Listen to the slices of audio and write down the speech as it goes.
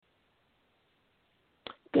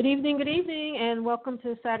Good evening, and welcome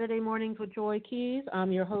to Saturday Mornings with Joy Keys.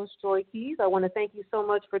 I'm your host, Joy Keys. I want to thank you so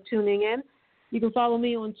much for tuning in. You can follow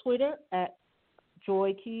me on Twitter at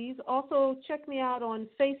Joy Keys. Also, check me out on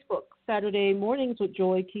Facebook, Saturday Mornings with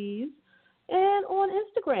Joy Keys, and on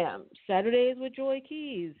Instagram, Saturdays with Joy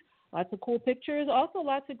Keys. Lots of cool pictures, also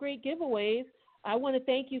lots of great giveaways. I want to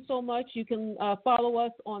thank you so much. You can follow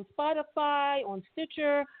us on Spotify, on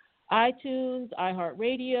Stitcher, iTunes,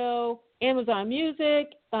 iHeartRadio, Amazon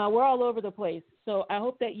Music. We're all over the place. So I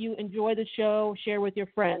hope that you enjoy the show, share with your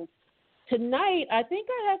friends. Tonight, I think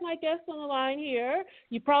I have my guest on the line here.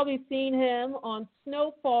 You've probably seen him on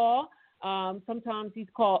Snowfall. Sometimes he's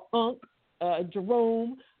called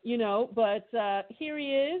Jerome, but here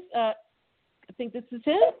he is. I think this is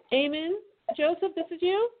him. Amin Joseph, this is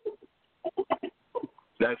you?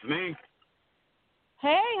 That's me.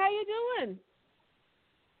 Hey, how you doing?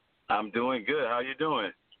 I'm doing good. How you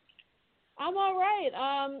doing? I'm all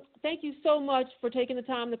right. Thank you so much for taking the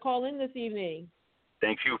time to call in this evening.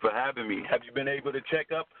 Thank you for having me. Have you been able to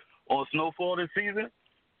check up on Snowfall this season?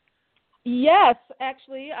 Yes,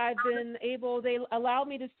 actually, I've been able. They allowed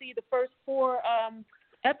me to see the first 4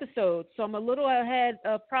 episodes, so I'm a little ahead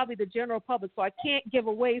of probably the general public, so I can't give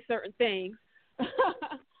away certain things.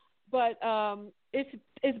 But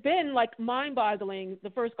it's been like mind-boggling the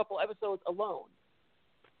first couple episodes alone.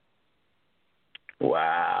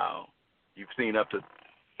 Wow, you've seen up to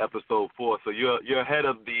episode 4, so you're ahead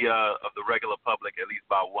of the regular public at least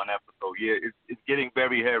by 1 episode. Yeah, it's getting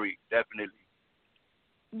very hairy, definitely.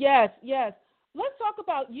 Yes. Let's talk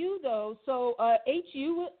about you though. So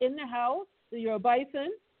HU in the house. So you're a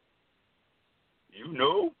bison. You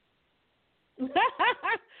know.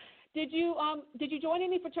 Did you join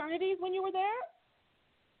any fraternities when you were there?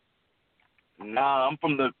 Nah, I'm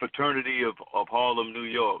from the fraternity of Harlem, New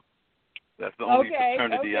York. That's the only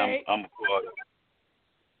fraternity I'm a part of.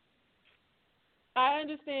 I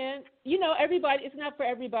understand. Everybody, it's not for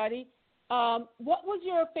everybody. What was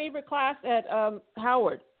your favorite class at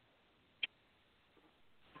Howard?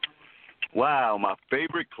 Wow, my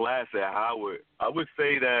favorite class at Howard. I would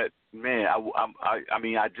say that, man,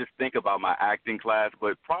 I just think about my acting class,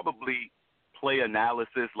 but probably play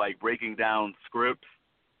analysis, like breaking down scripts.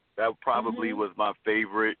 That probably was my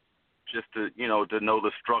favorite, just to know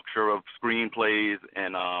the structure of screenplays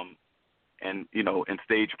and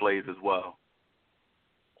stage plays as well.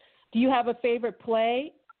 Do you have a favorite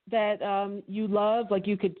play that you love, like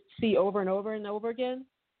you could see over and over and over again?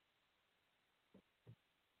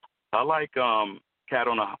 I like Cat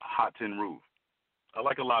on a Hot Tin Roof. I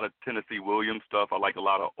like a lot of Tennessee Williams stuff. I like a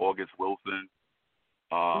lot of August Wilson.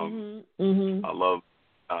 I love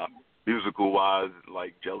musical-wise,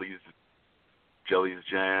 like Jelly's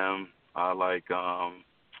Jam. I like a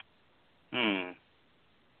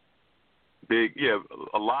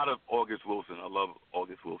lot of August Wilson. I love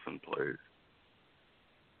August Wilson plays.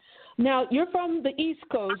 Now, you're from the East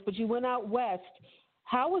Coast, but you went out west.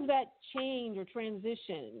 How was that change or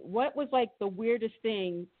transition? What was like the weirdest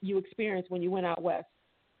thing you experienced when you went out west?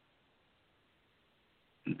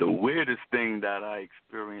 The weirdest thing that I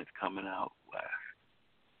experienced coming out west.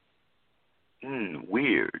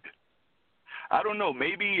 Weird. I don't know.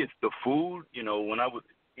 Maybe it's the food. When I was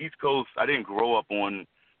East Coast, I didn't grow up on,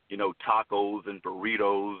 tacos and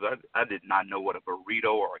burritos. I did not know what a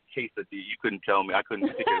burrito or a quesadilla. You couldn't tell me. I couldn't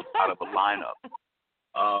figure it out of a lineup.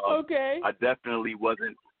 Okay. I definitely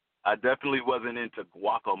wasn't into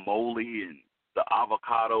guacamole and the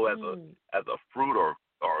avocado as a fruit or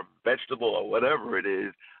vegetable or whatever it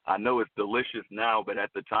is. I know it's delicious now, but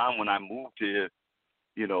at the time when I moved here,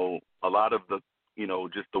 a lot of the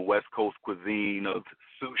just the West Coast cuisine of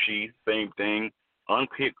sushi, same thing.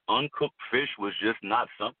 Uncooked fish was just not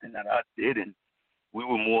something that I did, and we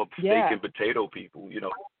were more steak and potato people,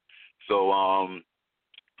 So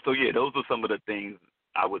yeah, those are some of the things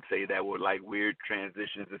I would say that were like weird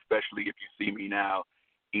transitions, especially if you see me now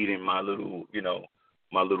eating my little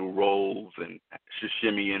rolls and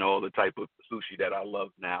sashimi and all the type of sushi that I love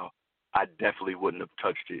now. I definitely wouldn't have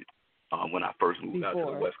touched it when I first moved out to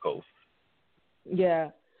the West Coast.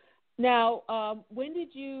 Yeah. Now, when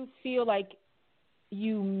did you feel like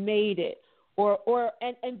you made it?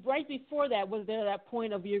 And right before that, was there that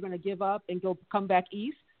point of you're going to give up and come back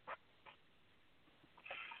east?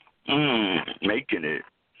 Making it.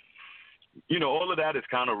 All of that is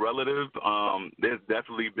kind of relative. There's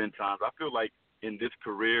definitely been times I feel like in this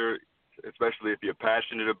career, especially if you're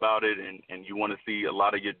passionate about it and you want to see a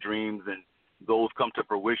lot of your dreams and goals come to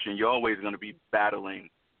fruition, you're always going to be battling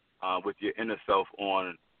with your inner self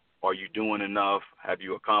on, are you doing enough? Have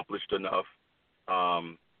you accomplished enough?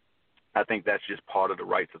 I think that's just part of the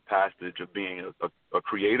rites of passage of being a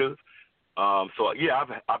creative. So yeah,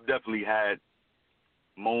 I've definitely had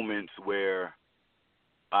moments where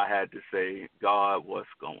I had to say, God, what's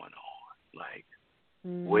going on? Like,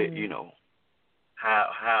 where, you know,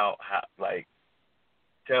 how, like,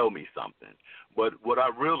 tell me something. But what I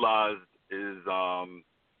realized is,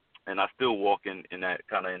 and I still walk in that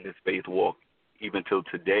kind of in this faith walk even till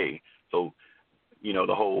today. So, you know,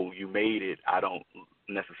 the whole you made it, I don't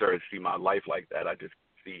necessarily see my life like that. I just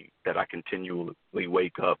see that I continually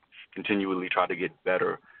wake up, continually try to get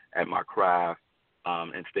better at my craft,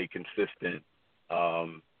 and stay consistent,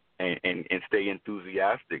 and stay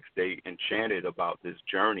enthusiastic, stay enchanted about this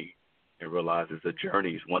journey, and realize it's a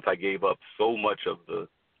journey. Once I gave up so much of the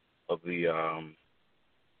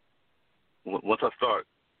once I start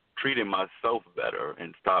treating myself better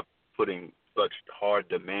and stop putting such hard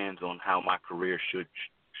demands on how my career should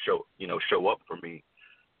show up for me,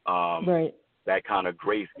 right. That kind of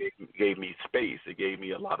grace gave me space. It gave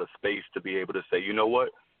me a lot of space to be able to say, you know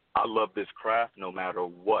what, I love this craft no matter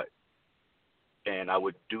what, and I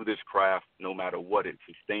would do this craft no matter what. It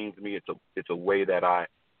sustains me. It's a way that I,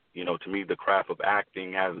 you know, to me, the craft of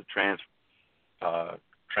acting has a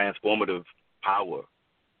transformative power,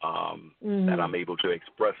 that I'm able to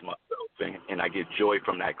express myself, and I get joy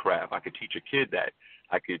from that craft. I could teach a kid that.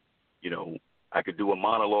 I could do a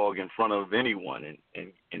monologue in front of anyone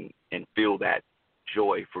and feel that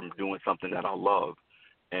joy from doing something that I love.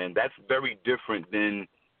 And that's very different than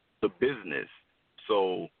the business.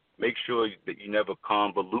 So make sure that you never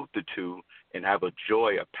convolute the two and have a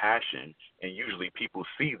joy, a passion. And usually people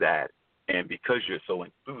see that, and because you're so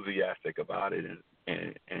enthusiastic about it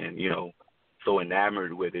and you know, so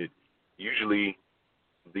enamored with it, usually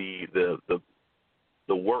the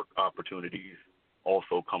work opportunities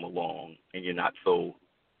also come along, and you're not so,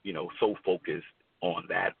 you know, so focused on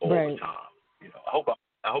that all the time. You know,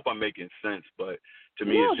 I hope I'm making sense, but to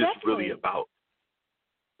me, it's just definitely. really about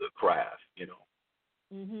the craft, you know.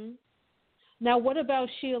 Mhm. Now, what about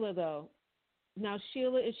Sheila though? Now,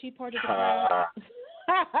 Sheila, is she part of the craft?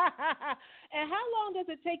 And how long does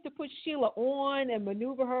it take to put Sheila on and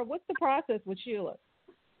maneuver her? What's the process with Sheila?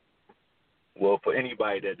 Well, for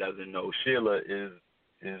anybody that doesn't know, Sheila is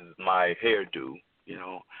my hairdo. You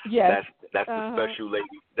know, yes. that's the special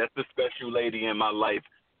lady. That's the special lady in my life,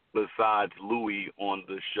 besides Louie on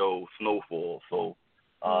the show Snowfall. So,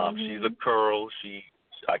 she's a curl.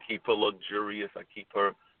 I keep her luxurious. I keep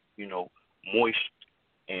her, you know, moist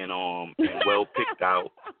and well picked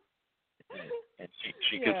out. And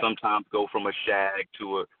she can sometimes go from a shag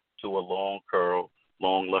to a long curl,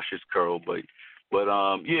 long luscious curl. But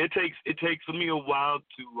yeah, it takes me a while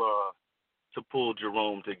to pull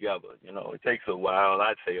Jerome together. You know, it takes a while.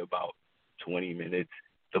 I'd say about 20 minutes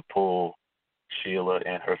to pull Sheila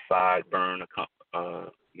and her sideburn.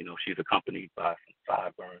 You know, she's accompanied by some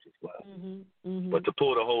sideburns as well. But to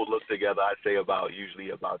pull the whole look together, I'd say usually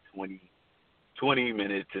about 20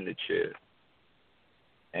 minutes in the chair.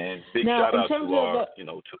 And big shout out to our,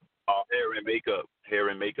 to our hair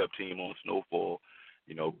and makeup team on Snowfall.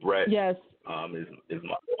 You know, Brett is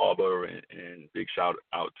my barber, and big shout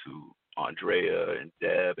out to Andrea and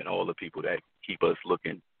Deb and all the people that keep us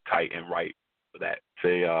looking tight and right for that,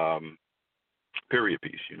 say, period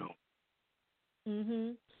piece, you know.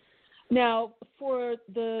 Now, for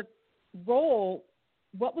the role,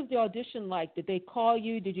 what was the audition like? Did they call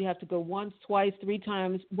you? Did you have to go once, twice, 3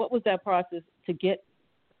 times? What was that process to get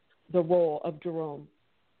the role of Jerome?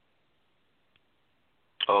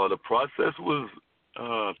 The process was,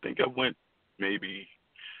 I think I went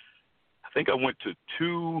to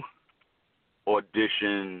 2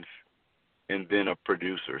 auditions and then a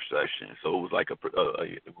producer session. So it was like an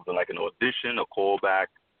audition, a callback,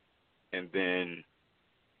 and then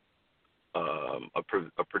a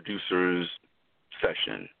producer's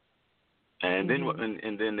session. And then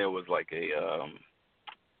then there was like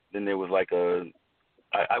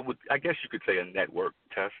I guess you could say a network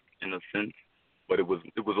test in a sense, but it was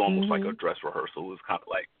almost like a dress rehearsal. It was kind of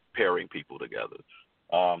like pairing people together.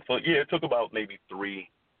 So yeah, it took about maybe 3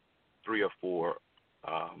 or 4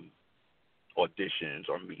 auditions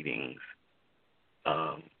or meetings.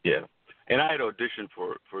 And I had auditioned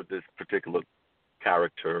for this particular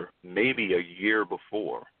character maybe a year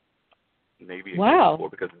before. Year before,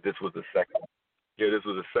 because this was the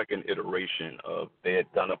second iteration of, they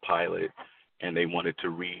had done a pilot and they wanted to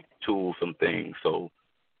retool some things. So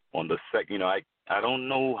on the second, I don't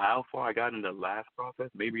know how far I got in the last process.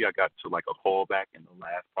 Maybe I got to like a callback in the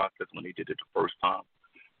last process when they did it the first time.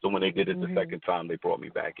 So when they did it the second time, they brought me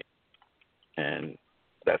back in. And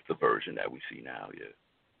that's the version that we see now,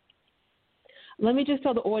 Let me just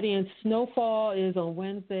tell the audience, Snowfall is on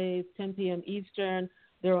Wednesdays, 10 p.m. Eastern.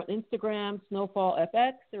 They're on Instagram, Snowfall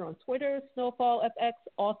FX. They're on Twitter, Snowfall FX.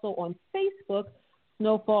 Also on Facebook,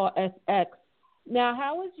 Snowfall FX. Now,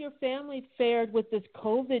 how has your family fared with this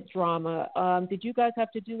COVID drama? Did you guys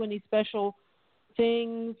have to do any special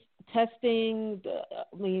things, testing?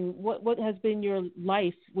 I mean, what has been your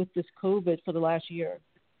life with this COVID for the last year?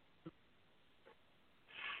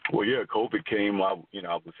 Well, yeah, COVID came. I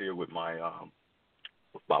was here with my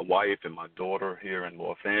wife and my daughter here in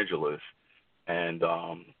Los Angeles. And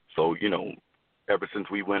so, ever since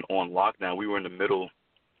we went on lockdown, we were in the middle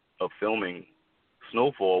of filming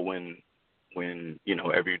Snowfall when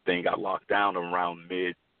everything got locked down around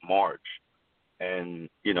mid-March. And,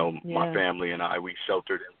 my family and I, we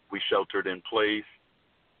sheltered in place.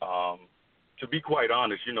 To be quite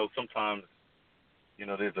honest, sometimes,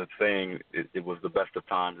 there's a saying, it was the best of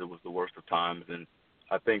times, it was the worst of times. And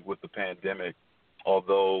I think with the pandemic,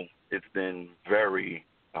 although it's been very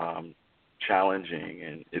challenging,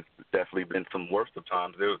 and it's definitely been some worst of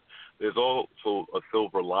times, there's also a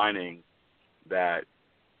silver lining that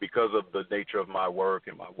because of the nature of my work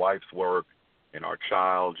and my wife's work and our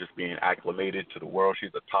child just being acclimated to the world, she's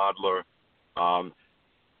a toddler,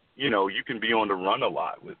 you can be on the run a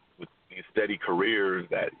lot with these steady careers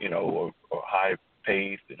that, are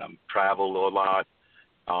high-paced, and I'm travel a lot.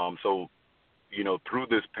 So, through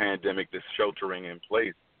this pandemic, this sheltering in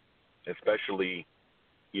place, especially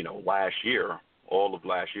last year, all of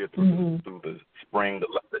last year through the spring,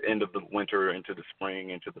 the end of the winter into the spring,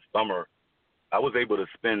 into the summer, I was able to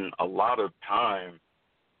spend a lot of time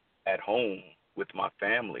at home with my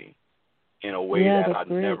family in a way that I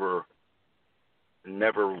never,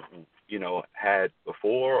 had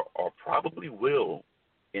before or probably will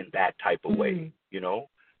in that type of way,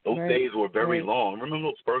 Those days were very long. Remember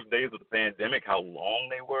those first days of the pandemic, how long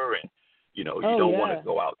they were? And, you don't want to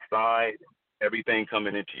go outside. Everything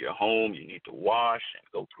coming into your home, you need to wash and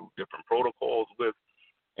go through different protocols with.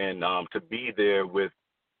 And to be there with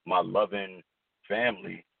my loving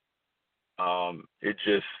family, it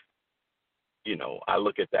just, I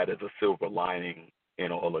look at that as a silver lining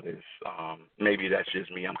in all of this. Maybe that's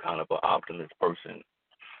just me. I'm kind of an optimist person.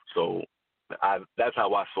 So that's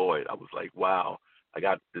how I saw it. I was like, wow, I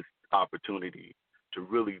got this opportunity to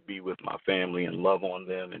really be with my family and love on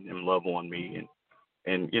them and them love on me.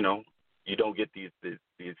 And you don't get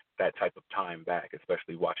that type of time back,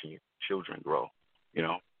 especially watching your children grow,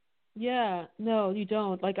 Yeah, no, you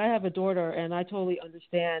don't. Like, I have a daughter, and I totally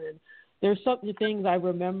understand. And there's some things I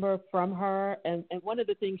remember from her, and one of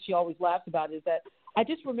the things she always laughs about is that I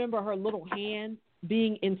just remember her little hand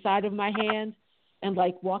being inside of my hand and,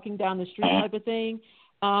 like, walking down the street type of thing.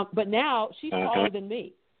 But now she's taller than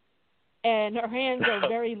me, and her hands are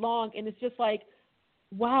very long, and it's just like,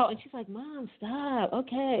 wow. And she's like, Mom, stop.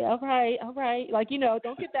 Okay, all right. Like,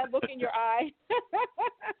 don't get that look in your eye.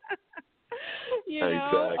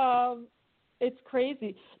 Exactly. It's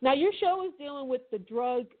crazy. Now, your show is dealing with the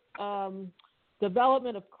drug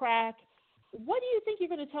development of crack. What do you think you're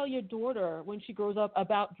going to tell your daughter when she grows up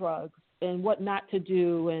about drugs and what not to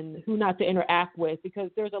do and who not to interact with?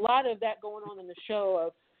 Because there's a lot of that going on in the show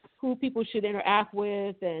of who people should interact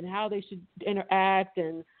with and how they should interact.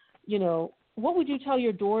 And, what would you tell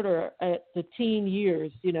your daughter at the teen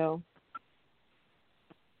years, Yeah,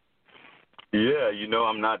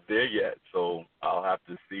 I'm not there yet, so I'll have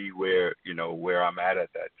to see where I'm at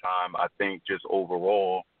that time. I think just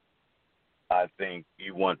overall, I think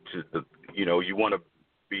you want to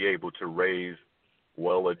be able to raise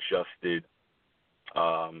well-adjusted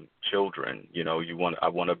children. I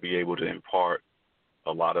want to be able to impart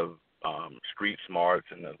a lot of street smarts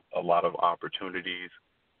and a lot of opportunities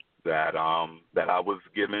that I was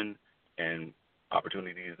given and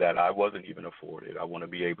opportunities that I wasn't even afforded. I want to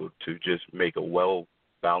be able to just make a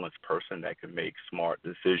well-balanced person that can make smart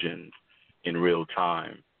decisions in real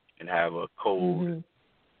time and have a code,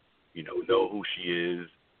 know who she is,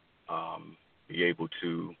 be able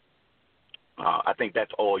to, I think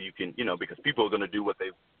that's all you can, because people are going to do what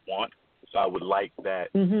they want. So I would like that,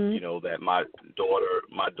 that my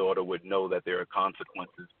daughter would know that there are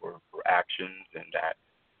consequences for actions and that,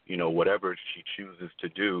 whatever she chooses to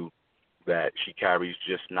do, that she carries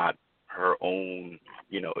just not her own,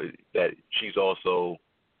 that she's also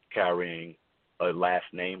carrying a last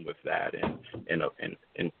name with that and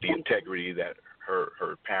the integrity that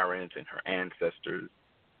her parents and her ancestors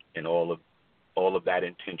and all of that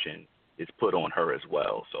intention is put on her as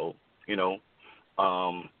well. So,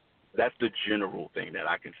 that's the general thing that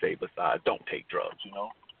I can say besides don't take drugs,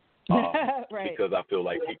 Right. Because I feel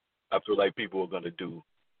like people are going to do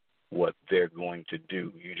what they're going to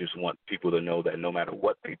do. You just want people to know that no matter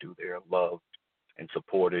what they do, they're loved and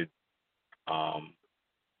supported,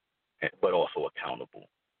 but also accountable.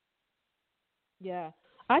 Yeah.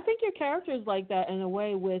 I think your character is like that in a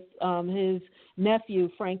way with his nephew,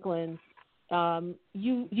 Franklin.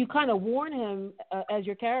 You kind of warn him as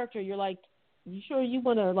your character. You're like, you sure you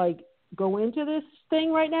want to, like, go into this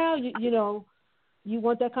thing right now? You know, you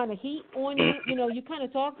want that kind of heat on you? You know, you kind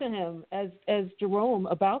of talk to him as Jerome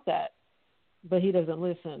about that, but he doesn't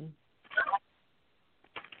listen.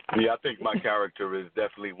 Yeah, I think my character is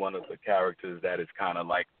definitely one of the characters that is kind of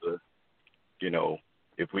like the, you know,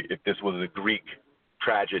 if this was a Greek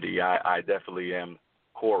tragedy, I definitely am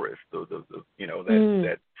chorus, the you know,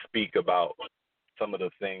 that speak about some of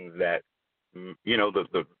the things that, you know,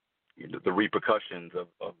 the repercussions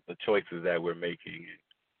of the choices that we're making.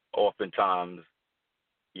 Oftentimes,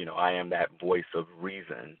 you know, I am that voice of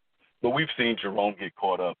reason. But we've seen Jerome get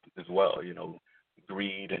caught up as well, you know,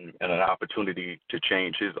 greed and an opportunity to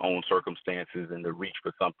change his own circumstances and to reach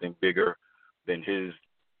for something bigger than his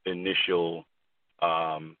initial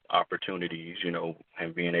opportunities, you know,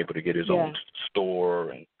 and being able to get his own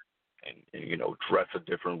store and you know, dress a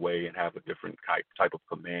different way and have a different type of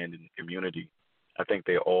command in the community. I think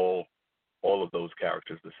they all of those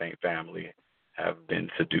characters, the Saint family, have been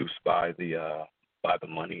seduced by the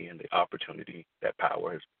money and the opportunity that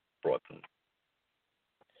power has brought them.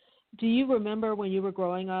 Do you remember when you were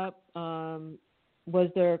growing up, was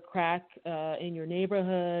there crack in your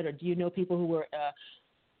neighborhood, or do you know people who were,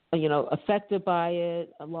 you know, affected by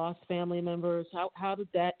it, lost family members? How did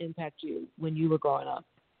that impact you when you were growing up?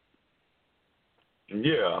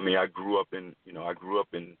 Yeah, I mean, I grew up in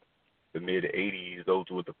the mid '80s. Those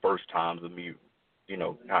were the first times of me, you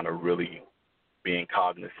know, kind of really being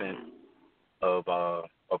cognizant of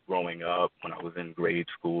growing up when I was in grade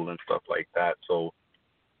school and stuff like that. So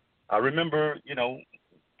I remember, you know,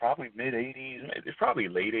 probably mid '80s, it's probably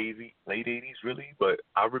late '80s really, but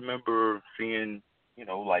I remember seeing, you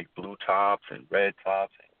know, like blue tops and red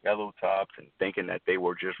tops and yellow tops and thinking that they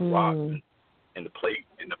were just rocks in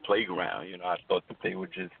the playground. You know, I thought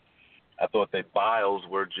that vials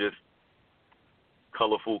were just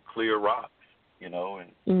colorful, clear rocks, you know,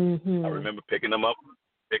 and I remember picking them up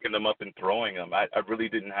and throwing them. I really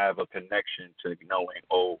didn't have a connection to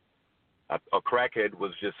knowing, a crackhead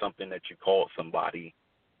was just something that you called somebody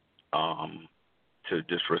to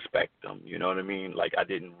disrespect them. You know what I mean? Like, I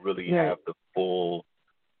didn't really have the full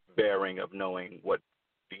bearing of knowing what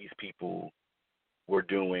these people were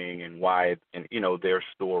doing and why, and, you know, their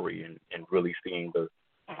story, and really seeing the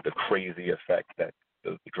crazy effect that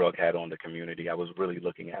the drug had on the community. I was really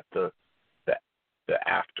looking at the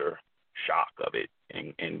aftershock of it,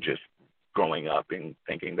 and just growing up and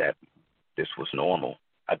thinking that this was normal.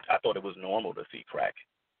 I thought it was normal to see crack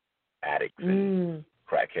addicts and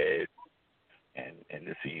crackheads and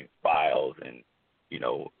to see vials, and, you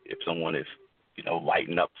know, if someone is, you know,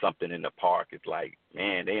 lighting up something in the park, it's like,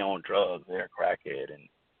 man, they on drugs, they're a crackhead. And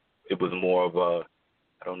it was more of a,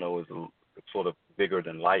 I don't know, it was a sort of bigger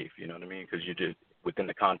than life, you know what I mean? Because you just, within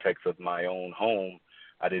the context of my own home,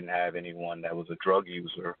 I didn't have anyone that was a drug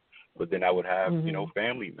user, but then I would have, you know,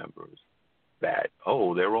 family members that,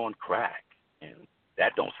 they're on crack, and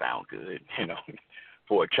that don't sound good, you know.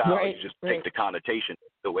 For a child, you just take the connotation.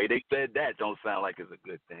 The way they said that don't sound like it's a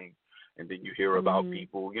good thing. And then you hear about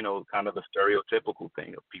people, you know, kind of the stereotypical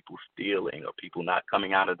thing of people stealing or people not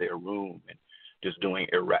coming out of their room and just doing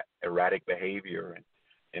erratic behavior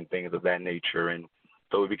and things of that nature. And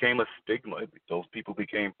so it became a stigma. Those people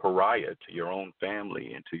became pariah to your own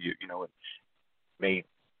family and to you, you know, it made,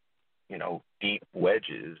 you know, deep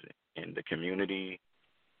wedges in the community,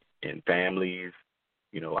 in families.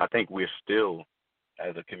 You know, I think we're still,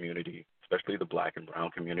 as a community, especially the Black and brown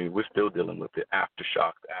community, we're still dealing with the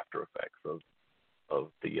aftershock, the after effects of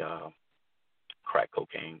the crack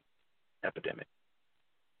cocaine epidemic.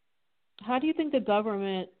 How do you think the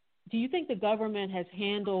government has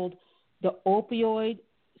handled the opioid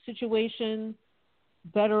situation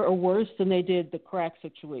better or worse than they did the crack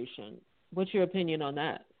situation? What's your opinion on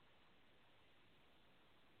that?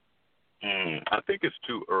 I think it's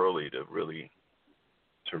too early to really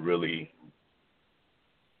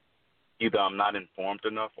either I'm not informed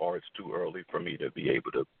enough or it's too early for me to be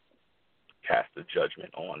able to cast a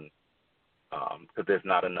judgment on, because there's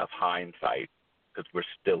not enough hindsight, because we're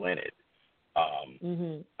still in it.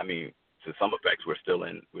 I mean, to some effects, we're still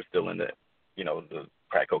in the, you know, the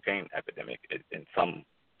crack cocaine epidemic. In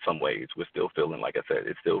some ways, we're still feeling, like I said,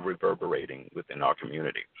 it's still reverberating within our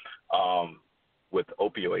community. With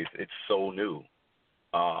opioids, it's so new,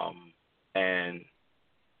 and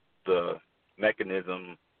the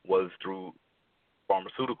mechanism was through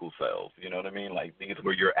pharmaceutical sales. You know what I mean? Like these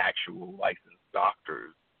were your actual licensed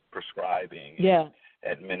doctors prescribing, and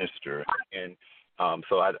administering, and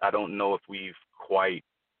so I don't know if we've quite.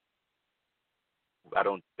 I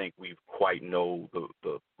don't think we've quite know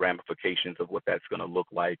the ramifications of what that's going to look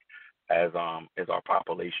like as our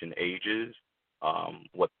population ages.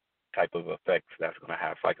 What type of effects that's going to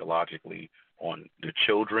have psychologically on the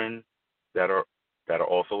children that are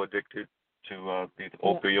also addicted to these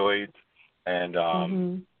opioids, and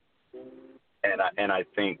I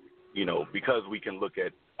think, you know, because we can look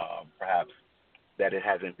at perhaps that it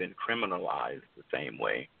hasn't been criminalized the same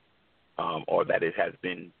way, or that it has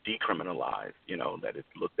been decriminalized, you know, that it's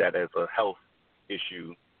looked at as a health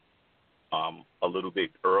issue a little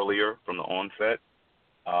bit earlier from the onset.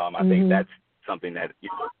 I think that's something that, you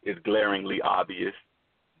know, is glaringly obvious.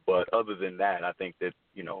 But other than that, I think that,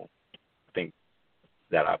 you know,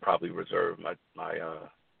 that I probably reserve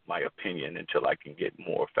my opinion until I can get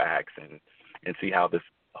more facts and see how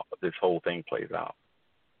this whole thing plays out.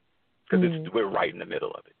 Because we're right in the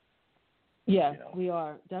middle of it. Yeah, you know? We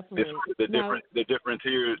are definitely. The difference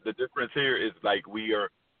here is like we are,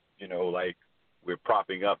 you know, like we're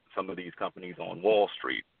propping up some of these companies on Wall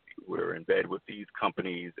Street. We're in bed with these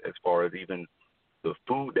companies as far as even the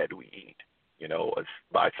food that we eat, you know,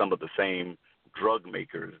 by some of the same drug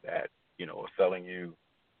makers that, you know, are selling you,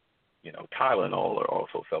 you know, Tylenol, are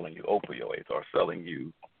also selling you opioids, or selling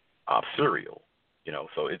you cereal, you know.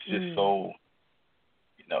 So it's just so,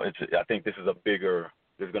 you know, I think this is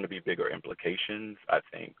there's going to be bigger implications, I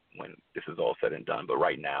think, when this is all said and done. But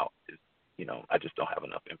right now, you know, I just don't have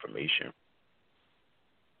enough information.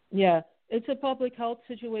 Yeah, it's a public health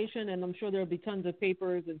situation, and I'm sure there'll be tons of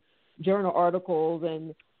papers and journal articles.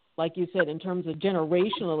 And like you said, in terms of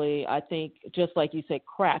generationally, I think just like you said,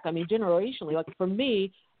 crack. I mean, generationally, like for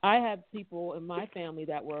me, I have people in my family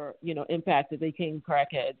that were, you know, impacted. They became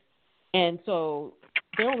crackheads. And so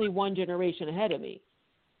they're only one generation ahead of me,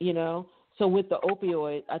 you know. So with the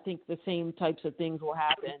opioid, I think the same types of things will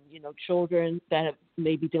happen. You know, children that have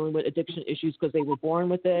maybe dealing with addiction issues because they were born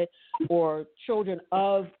with it, or children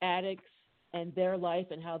of addicts and their life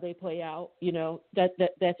and how they play out. You know,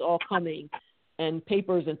 that's all coming, and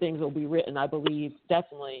papers and things will be written, I believe,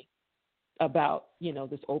 definitely about, you know,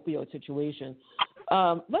 this opioid situation.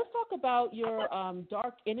 Let's talk about your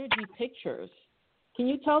dark energy pictures. Can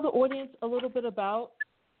you tell the audience a little bit about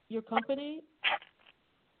your company?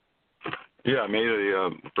 Yeah, I made a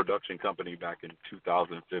production company back in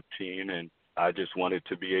 2015, and I just wanted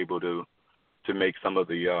to be able to make some of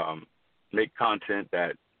the make content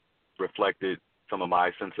that reflected some of my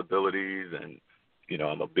sensibilities. And, you know,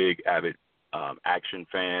 I'm a big avid action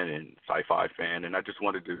fan and sci-fi fan, and I just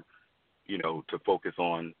wanted to, you know, to focus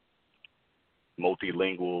on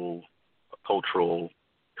multilingual cultural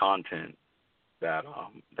content that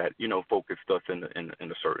you know, focused us in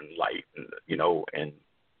a certain light, and, you know, and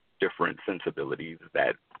different sensibilities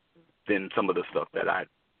that than some of the stuff that I'd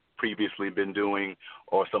previously been doing,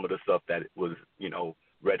 or some of the stuff that was, you know,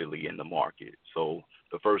 readily in the market. So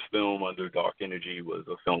the first film under Dark Energy was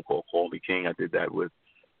a film called Call Me King. I did that with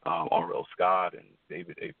R.L. Scott and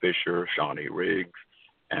David A. Fisher, Sean A. Riggs,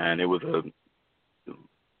 and it was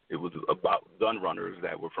about gun runners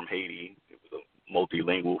that were from Haiti. It was a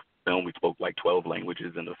multilingual film. We spoke like 12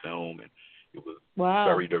 languages in the film, and it was a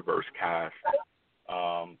very diverse cast.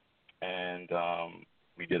 And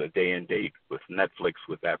we did a day and date with Netflix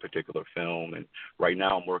with that particular film. And right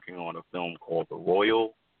now I'm working on a film called The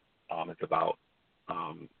Royal. It's about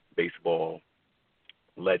baseball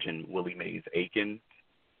legend Willie Mays Aiken.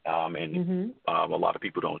 And a lot of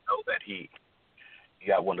people don't know that he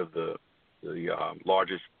got one of the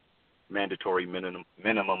largest mandatory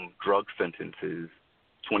minimum drug sentences,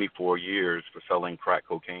 24 years for selling crack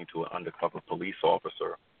cocaine to an undercover police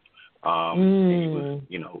officer. He was,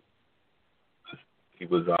 you know, he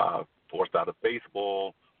was forced out of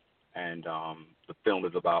baseball, and the film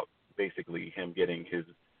is about basically him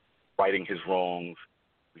righting his wrongs,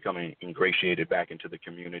 becoming ingratiated back into the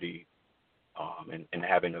community, and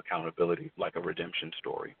having accountability, like a redemption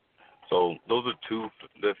story. So those are two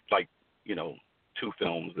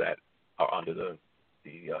films that are under the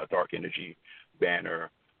Dark Energy banner,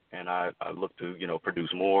 and I look to, you know,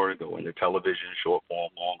 produce more, go into television, short form,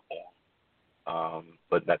 long form.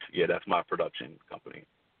 But that's my production company.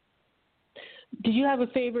 Did you have a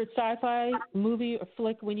favorite sci-fi movie or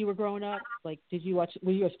flick when you were growing up? Like, were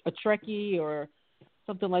you a Trekkie or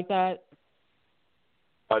something like that?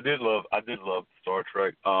 I did love Star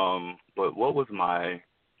Trek. But what was I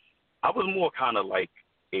was more kind of like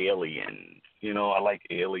Aliens. You know, I like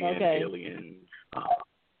Aliens.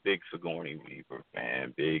 big Sigourney Weaver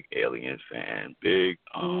fan, big Aliens fan, big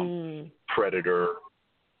Predator,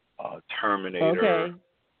 Terminator. Okay.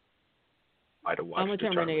 Might have watched I'm a the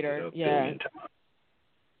Terminator. Yeah.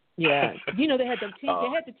 Yeah. You know, they had the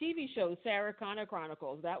TV show Sarah Connor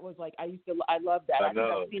Chronicles. That was like I loved that. I think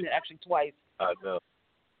I've seen it actually twice. I know.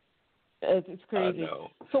 It's crazy. I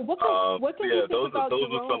know. So what can we think about those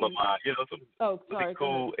Jerome? were some of my, some really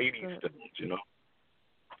cool 80s films,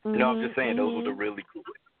 I'm just saying those were the really cool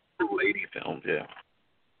 80s films, yeah.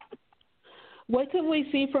 What can we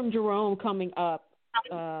see from Jerome coming up?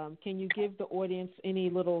 Can you give the audience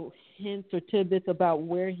any little hints or tidbits about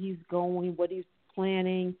where he's going, what he's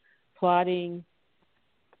planning, plotting?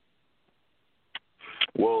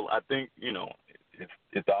 Well, I think,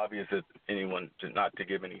 it's obvious that anyone, not to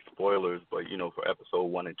give any spoilers, but, for episode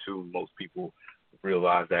 1 and 2, most people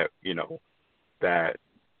realize that, that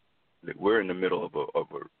we're in the middle of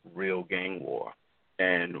a real gang war.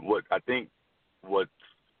 And what's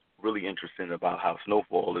really interesting about how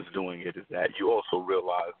Snowfall is doing it is that you also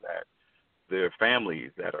realize that there are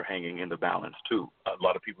families that are hanging in the balance too. A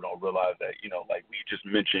lot of people don't realize that, like we just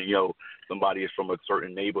mentioned, somebody is from a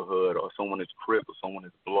certain neighborhood or someone is Crip or someone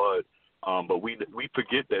is Blood. But we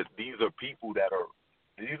forget that these are people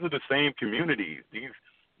these are the same communities. These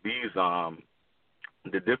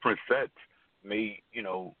the different sets may,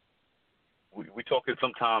 we talking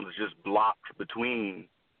sometimes just blocks between,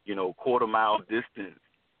 quarter-mile distance,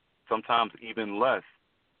 sometimes even less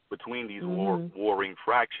between these warring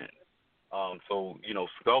fractions. So,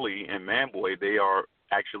 Scully and Manboy, they are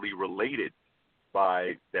actually related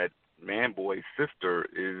by that Manboy's sister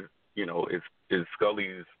is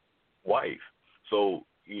Scully's wife. So,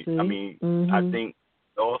 I mean, I think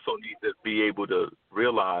also need to be able to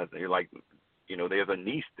realize, there's a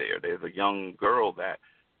niece there. There's a young girl that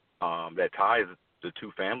ties the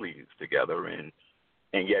two families together, and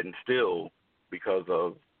yet and still because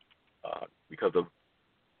of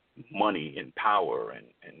money and power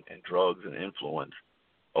and drugs and influence,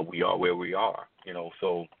 we are where we are.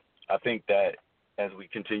 So I think that as we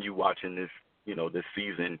continue watching this, this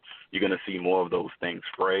season, you're going to see more of those things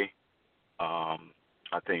fray.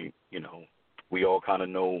 I think, we all kind of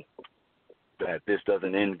know that this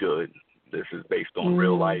doesn't end good. This is based on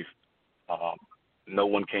real life. No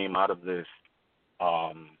one came out of this.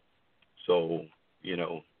 So,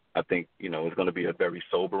 I think, it's going to be a very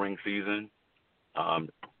sobering season.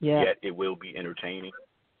 Yet it will be entertaining.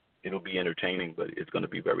 It'll be entertaining, but it's going to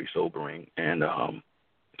be very sobering, and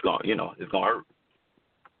it's going to hurt.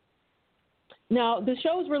 Now, the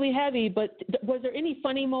show's really heavy, but was there any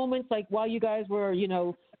funny moments, like while you guys were,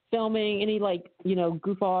 filming, any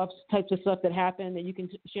goof offs types of stuff that happened that you can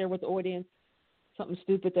share with the audience? Something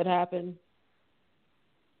stupid that happened?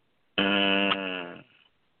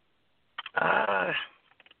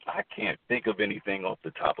 I can't think of anything off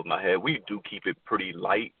the top of my head. We do keep it pretty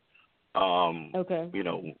light. Okay.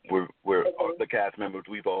 We're the cast members.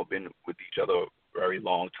 We've all been with each other a very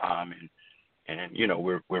long time, and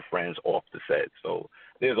we're friends off the set. So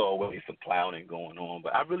there's always some clowning going on.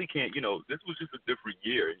 But I really can't. This was just a different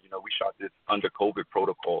year. We shot this under COVID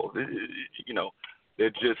protocols. There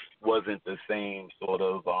just wasn't the same sort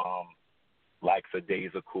of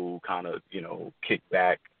lackadaisical kind of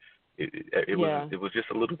kickback. It was just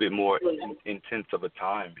a little bit more intense of a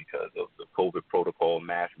time because of the COVID protocol,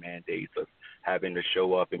 mask mandates, of having to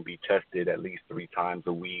show up and be tested at least 3 times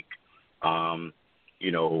a week.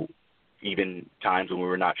 Even times when we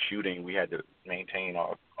were not shooting, we had to maintain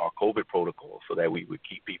our COVID protocol so that we would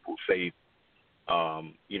keep people safe,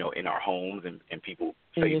 in our homes and people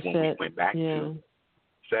safe when we went back to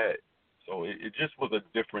set. So it just was a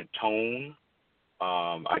different tone.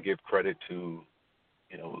 I give credit to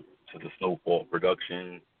the Snowfall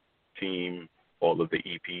production team, all of the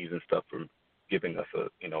EPs and stuff, for giving us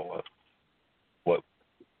what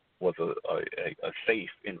was a safe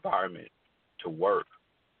environment to work.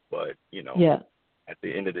 But at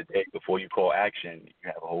the end of the day, before you call action, you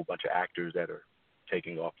have a whole bunch of actors that are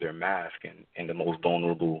taking off their mask in the most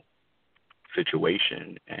vulnerable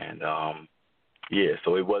situation. And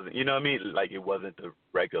so it wasn't, like it wasn't the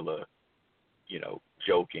regular,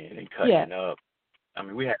 joking and cutting up. I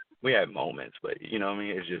mean, we had moments, but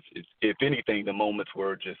it's if anything, the moments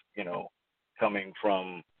were just coming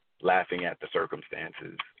from laughing at the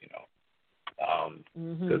circumstances,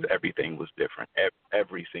 because everything was different.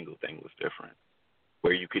 Every single thing was different.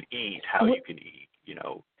 Where you could eat, how you could eat,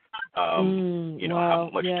 how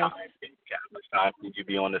much time can you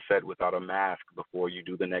be on the set without a mask before you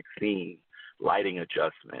do the next scene, lighting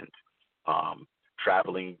adjustments,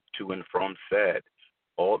 traveling to and from set.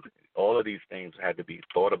 All of these things had to be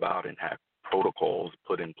thought about and have protocols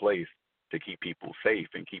put in place to keep people safe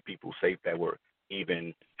that were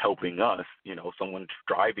even helping us. Someone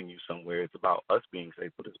driving you somewhere, it's about us being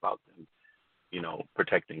safe, but it's about them,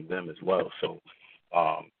 protecting them as well. So,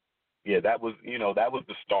 that was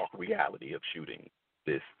the stark reality of shooting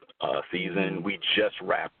this season. We just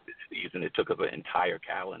wrapped this season. It took us an entire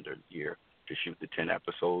calendar year to shoot the 10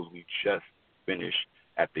 episodes. We just finished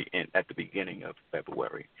at the beginning of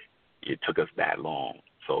February. It took us that long,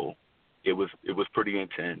 so it was pretty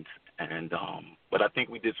intense. And but I think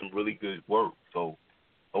we did some really good work. So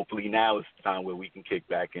hopefully now is the time where we can kick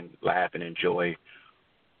back and laugh and enjoy,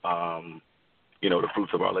 the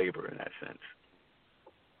fruits of our labor in that sense.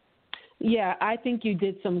 Yeah, I think you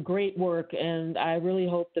did some great work, and I really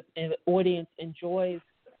hope that the audience enjoys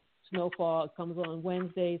Snowfall. It comes on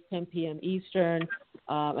Wednesdays, 10 p.m. Eastern.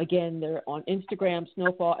 Again, they're on Instagram,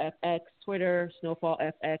 Snowfall FX, Twitter, Snowfall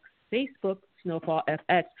FX, Facebook, Snowfall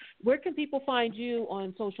FX. Where can people find you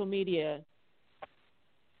on social media?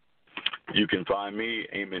 You can find me,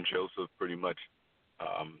 Amin Joseph, pretty much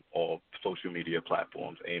all social media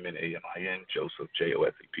platforms. Amin, A-M-I-N, Joseph,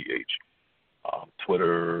 J-O-S-E-P-H.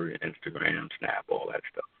 Twitter, Instagram, Snap, all that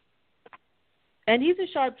stuff. And he's a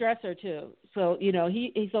sharp dresser too. So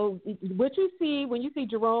so what you see when you see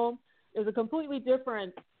Jerome is a completely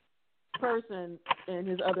different person in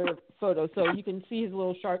his other photos. So you can see his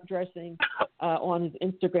little sharp dressing on his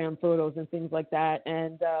Instagram photos and things like that.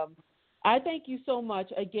 And I thank you so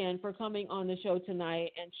much again for coming on the show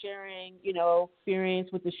tonight and sharing,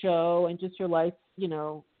 experience with the show and just your life,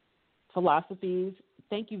 philosophies.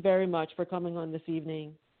 Thank you very much for coming on this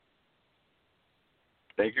evening.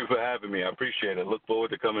 Thank you for having me. I appreciate it. Look forward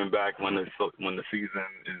to coming back when the season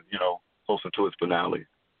is, closer to its finale.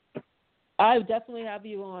 I would definitely have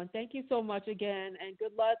you on. Thank you so much again, and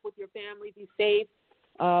good luck with your family. Be safe.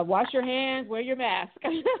 Wash your hands. Wear your mask.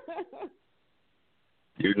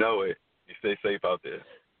 You know it. You stay safe out there.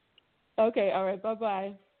 Okay. All right.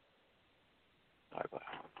 Bye-bye. Bye-bye.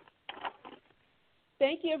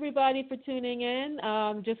 Thank you, everybody, for tuning in.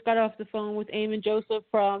 Just got off the phone with Amin Joseph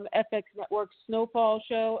from FXNetwork's Snowfall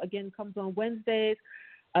show. Again, comes on Wednesdays,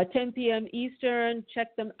 10 p.m. Eastern.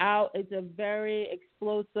 Check them out. It's a very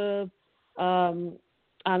explosive,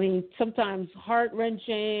 sometimes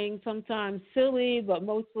heart-wrenching, sometimes silly, but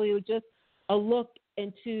mostly just a look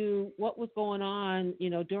into what was going on,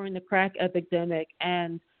 during the crack epidemic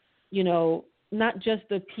and, not just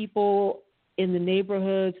the people in the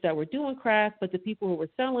neighborhoods that were doing crack, but the people who were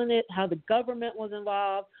selling it, how the government was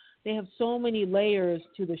involved. They have so many layers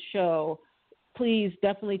to the show. Please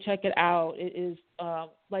definitely check it out. It is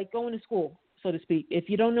like going to school, so to speak. If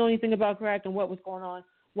you don't know anything about crack and what was going on,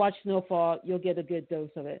 watch Snowfall. You'll get a good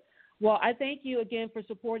dose of it. Well, I thank you again for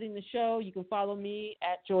supporting the show. You can follow me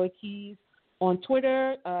at Joy Keys on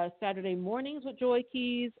Twitter, Saturday Mornings with Joy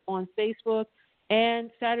Keys on Facebook, and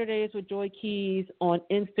Saturdays with Joy Keys on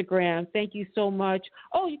Instagram. Thank you so much.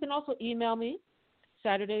 Oh, you can also email me,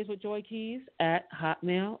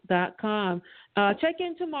 SatudaysWithJoyKeys@hotmail.com. Check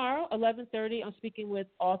in tomorrow, 11:30. I'm speaking with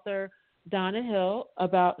author Donna Hill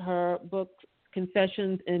about her book,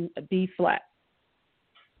 Confessions in B-Flat.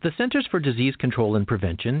 The Centers for Disease Control and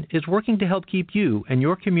Prevention is working to help keep you and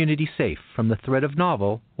your community safe from the threat of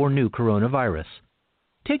novel or new coronavirus.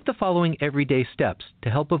 Take the following everyday steps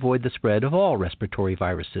to help avoid the spread of all respiratory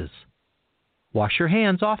viruses. Wash your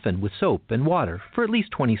hands often with soap and water for at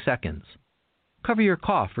least 20 seconds. Cover your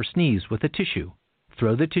cough or sneeze with a tissue.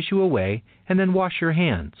 Throw the tissue away and then wash your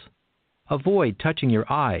hands. Avoid touching your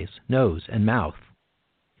eyes, nose, and mouth.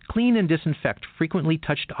 Clean and disinfect frequently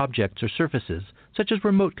touched objects or surfaces, such as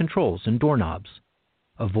remote controls and doorknobs.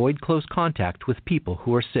 Avoid close contact with people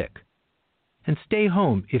who are sick. And stay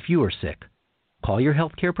home if you are sick. Call your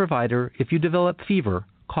healthcare provider if you develop fever,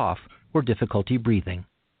 cough, or difficulty breathing.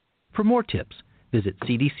 For more tips, visit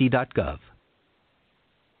cdc.gov.